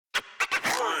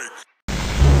Black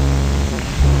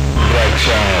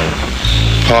Child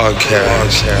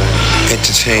Podcast,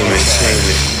 entertainment,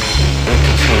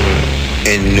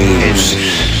 and news.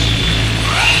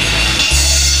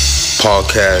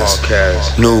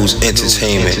 Podcast, news,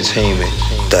 entertainment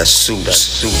that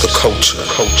suits the culture.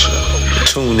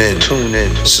 Tune in,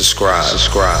 subscribe.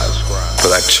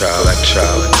 Black Child.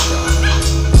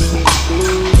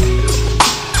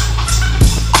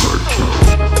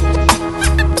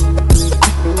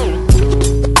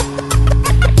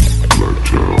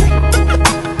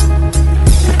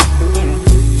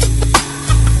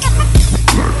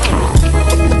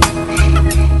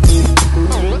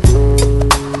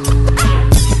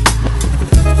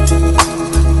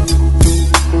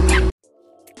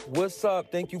 What's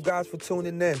up? Thank you guys for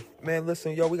tuning in. Man,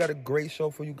 listen, we got a great show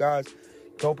for you guys.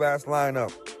 Dope ass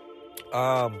lineup.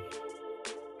 But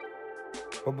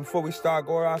before we start,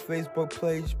 go to our Facebook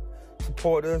page,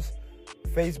 support us.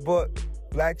 Facebook,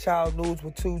 Black Child News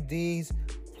with 2 D's.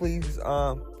 Please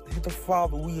hit the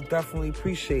follow. We definitely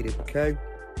appreciate it, okay?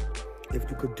 If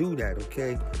you could do that,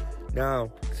 okay?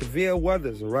 Now, severe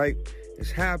weathers, all right?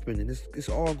 It's happening. It's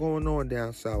all going on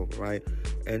down south, right?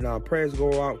 And prayers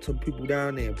go out to people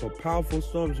down there. But powerful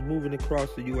storms moving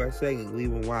across the USA and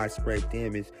leaving widespread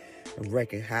damage and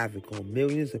wreaking havoc on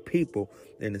millions of people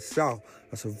in the south.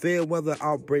 A severe weather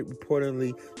outbreak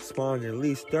reportedly spawned at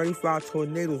least 35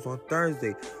 tornadoes on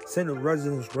Thursday, sending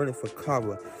residents running for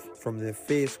cover from the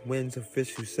fierce winds.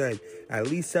 Officials said at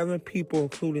least 7 people,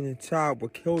 including a child, were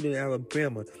killed in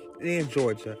Alabama and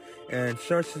Georgia, and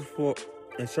search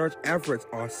efforts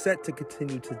are set to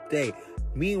continue today.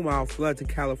 Meanwhile, floods in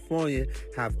California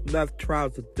have left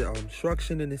trials of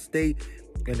destruction in the state,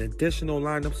 and additional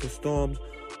lineups of storms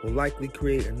will likely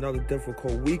create another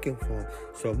difficult weekend for them.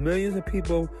 So millions of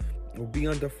people will be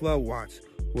under flood watch,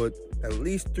 with at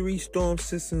least 3 storm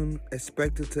systems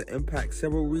expected to impact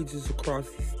several regions across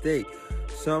the state.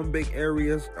 Some big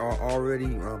areas are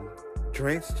already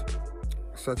drenched,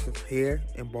 such as here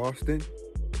in Boston,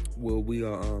 where we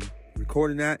are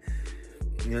recording that.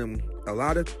 A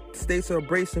lot of states are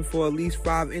bracing for at least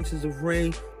 5 inches of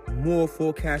rain. More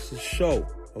forecasters show.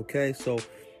 Okay, so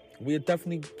we'll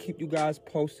definitely keep you guys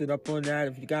posted up on that.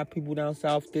 If you got people down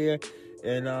south there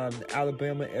in the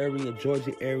Alabama area,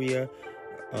 Georgia area,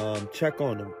 check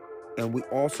on them. And we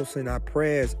also send our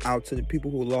prayers out to the people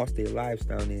who lost their lives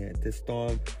down there. This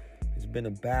storm has been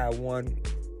a bad one.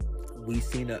 We've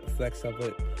seen the effects of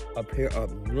it up here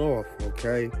up north,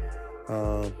 okay?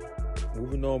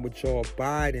 Moving on with Joe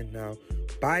Biden now.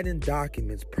 Biden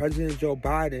documents. President Joe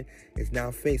Biden is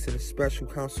now facing a special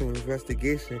counsel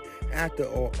investigation after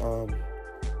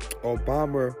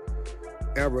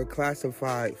Obama-era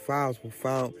classified files were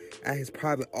found at his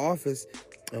private office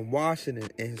in Washington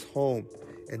and his home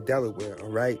in Delaware,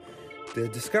 all right? The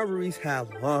discoveries have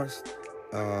launched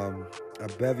a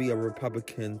bevy of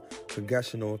Republican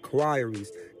congressional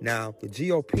inquiries. Now, the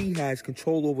GOP has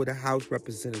control over the House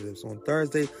Representatives. On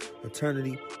Thursday,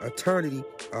 Attorney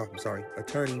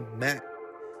Matt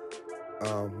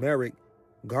Merrick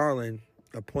Garland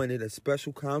appointed a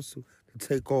special counsel to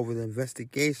take over the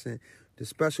investigation. The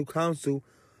special counsel,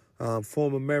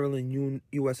 former Maryland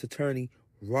U.S. Attorney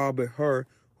Robert Hur,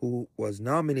 who was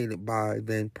nominated by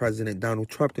then-President Donald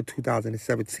Trump in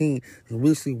 2017 and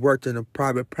recently worked in a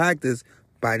private practice,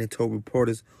 Biden told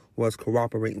reporters was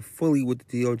cooperating fully with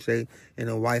the DOJ and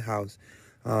the White House.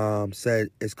 Said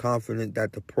is confident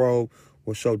that the probe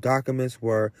will show documents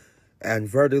were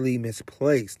inadvertently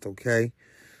misplaced, okay?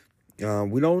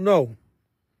 We don't know,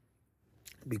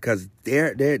 because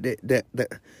the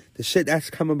shit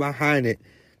that's coming behind it,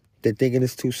 they're thinking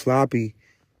it's too sloppy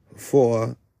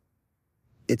for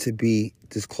it to be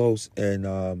disclosed in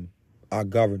our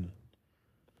government.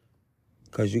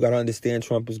 Because you got to understand,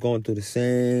 Trump is going through the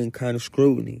same kind of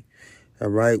scrutiny, all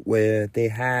right, where they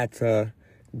had to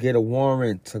get a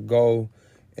warrant to go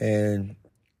and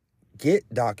get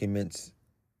documents,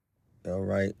 all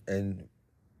right, and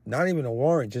not even a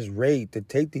warrant, just raid to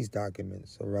take these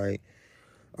documents, all right.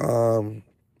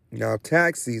 Now,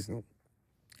 tax season.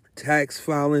 Tax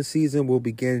filing season will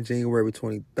begin January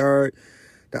 23rd.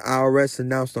 The IRS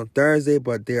announced on Thursday,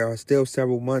 but there are still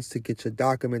several months to get your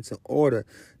documents in order.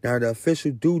 Now, the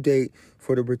official due date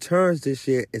for the returns this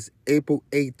year is April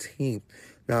 18th.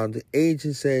 Now, the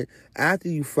agent said after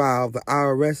you file, the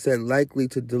IRS said likely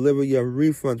to deliver your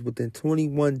refunds within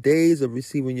 21 days of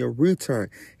receiving your return.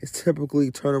 It's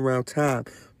typically turnaround time,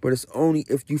 but it's only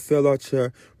if you fill out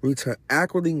your return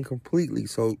accurately and completely.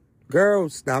 So,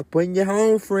 girls, stop putting your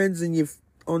home friends in your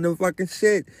on the fucking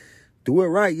shit. Do it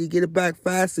right. You get it back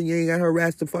fast and you ain't got to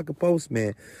harass the fucking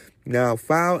postman. Now,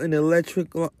 file an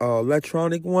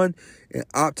electronic one and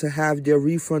opt to have their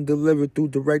refund delivered through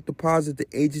direct deposit. The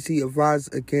agency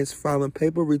advised against filing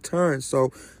paper returns.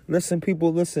 So, listen,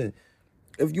 people, listen.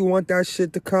 If you want that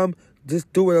shit to come,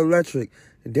 just do it electric.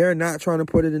 They're not trying to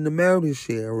put it in the mail this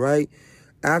year, right?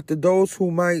 After those who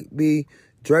might be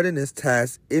dreading this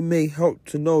task, it may help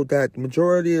to know that the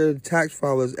majority of the tax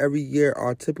filers every year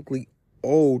are typically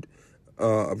owed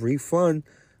a refund.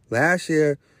 Last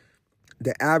year,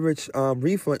 the average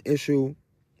refund issue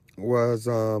was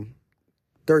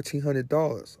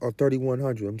 $1,300 or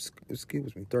 $3,100.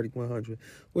 Excuse me, $3,100,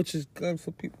 which is good for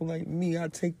people like me. I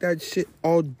take that shit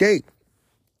all day.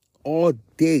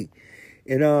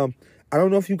 And I don't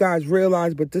know if you guys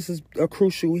realize, but this is a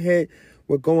crucial hit.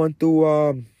 We're going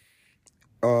through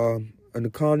an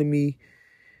economy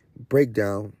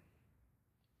breakdown,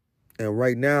 and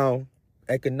right now,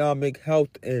 economic health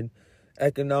and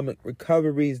economic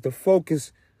recovery is the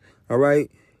focus. All right,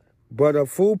 but the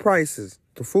food prices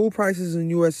in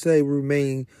USA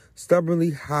remain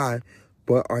stubbornly high,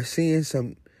 but are seeing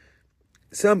some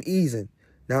easing.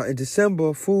 Now, in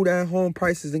December, food at home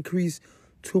prices increased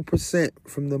 2%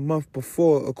 from the month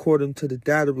before, according to the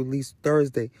data released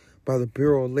Thursday by the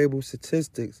Bureau of Labor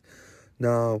Statistics.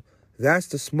 Now, that's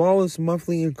the smallest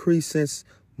monthly increase since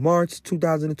March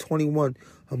 2021.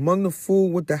 Among the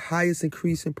food with the highest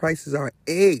increase in prices are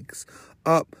eggs,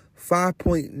 up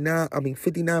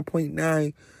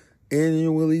 59.9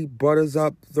 annually, butter's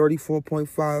up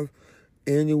 34.5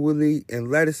 annually,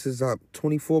 and lettuce is up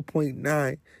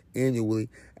 24.9 annually.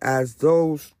 As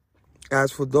for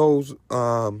those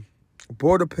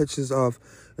border pictures of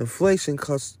inflation,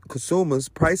 consumers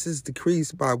prices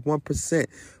decreased by 1%.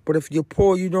 But if you're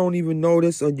poor, you don't even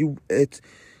notice, or it's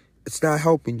not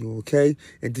helping you. Okay.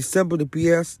 In December, the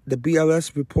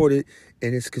BLS reported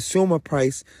in its consumer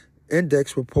price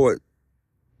index report.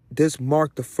 This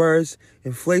marked the first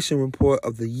inflation report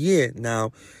of the year.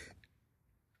 Now,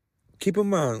 keep in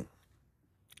mind,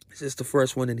 this is the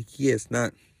first one in the year. It's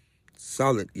not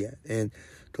solid yet. And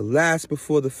the last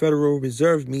before the Federal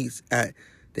Reserve meets at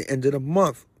the end of the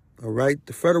month. All right.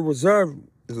 The Federal Reserve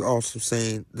is also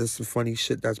saying this is funny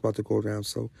shit that's about to go down.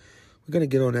 So we're going to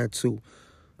get on that too.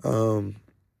 I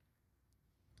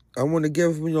want to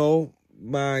give,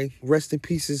 my rest in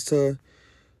pieces to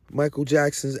Michael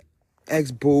Jackson's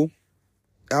ex-boo,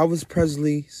 Elvis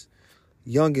Presley's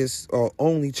youngest or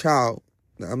only child.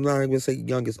 I'm not even going to say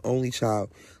youngest, only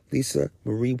child. Lisa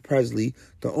Marie Presley,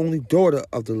 the only daughter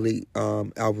of the late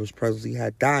Elvis Presley,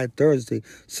 had died Thursday,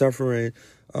 suffering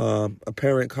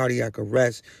apparent cardiac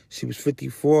arrest. She was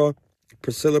 54.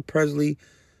 Priscilla Presley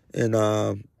and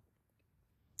the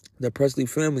Presley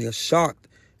family are shocked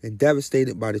and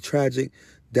devastated by the tragic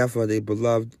death of their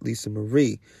beloved Lisa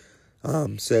Marie,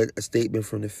 said a statement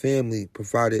from the family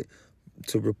provided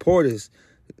to reporters.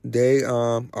 They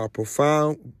are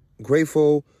profound,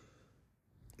 grateful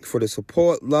for the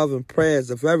support, love, and prayers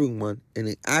of everyone, and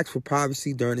they ask for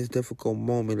privacy during this difficult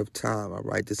moment of time. All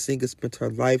right, the singer spent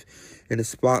her life in the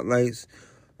spotlights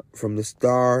from the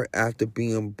star after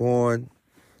being born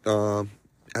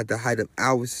at the height of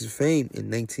Elvis' fame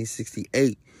in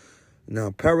 1968.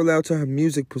 Now, parallel to her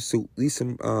music pursuit, Lisa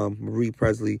Marie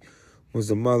Presley was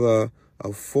the mother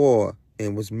of 4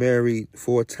 and was married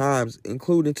 4 times,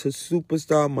 including to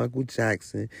superstar Michael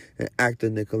Jackson and actor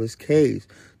Nicolas Cage.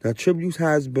 Now, tributes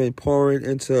has been pouring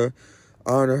into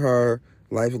honor her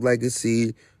life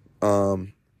legacy. The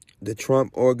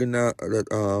Trump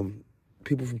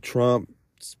people from Trump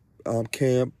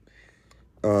camp,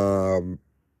 Bon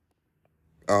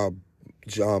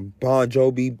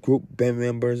Jovi group band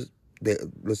members.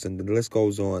 Listen, the list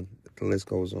goes on.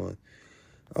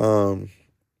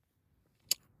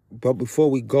 But before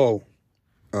we go,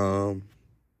 just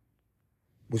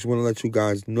want to let you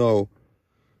guys know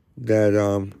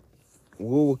that we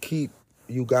will keep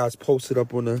you guys posted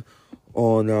up on the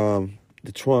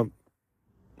Trump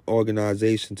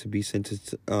organization to be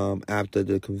sentenced after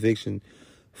the conviction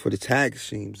for the tax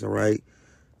schemes. All right,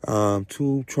 2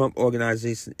 Trump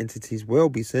organization entities will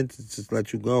be sentenced, just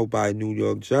let you go, by a New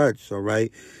York judge. All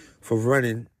right, for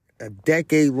running a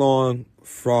decade-long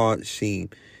fraud scheme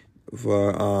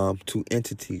for 2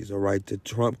 entities, all right, the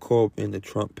Trump Corp and the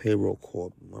Trump Payroll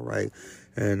Corp, all right,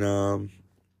 and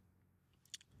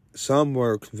some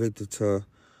were convicted to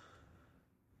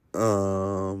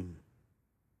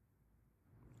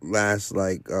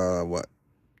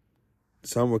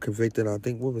some were convicted, I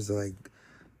think,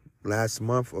 last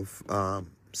month of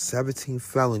 17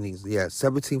 felonies. Yeah,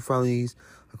 17 felonies,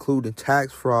 including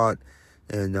tax fraud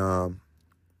and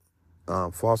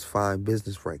falsifying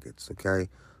business records, okay,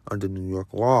 under New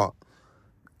York law.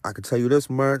 I can tell you this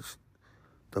much.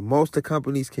 The most the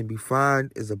companies can be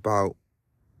fined is about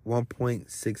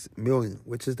 1.6 million,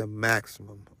 which is the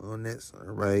maximum on this,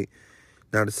 all right?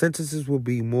 Now, the sentences will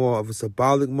be more of a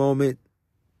symbolic moment,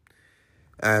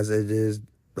 as it is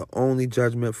the only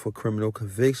judgment for criminal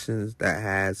convictions that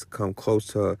has come close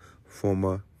to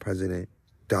former President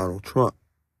Donald Trump.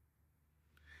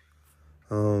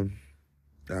 I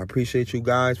appreciate you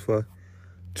guys for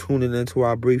tuning into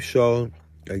our brief show.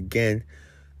 Again,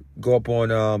 go up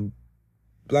on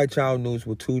Black Child News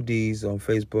with 2 Ds on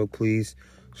Facebook. Please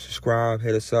subscribe,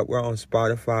 hit us up. We're on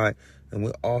Spotify, and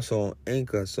we're also on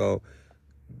Anchor. So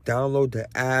download the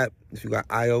app if you got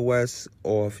iOS,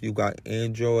 or if you got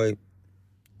Android,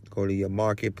 go to your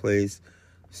marketplace.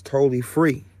 It's totally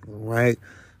free, all right?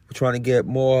 We're trying to get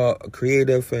more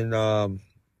creative and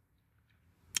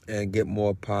get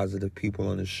more positive people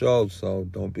on the show. So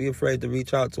don't be afraid to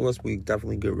reach out to us. We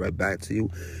definitely get right back to you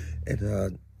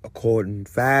in according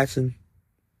fashion.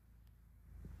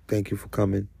 Thank you for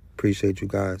coming. Appreciate you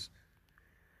guys.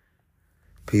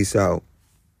 Peace out.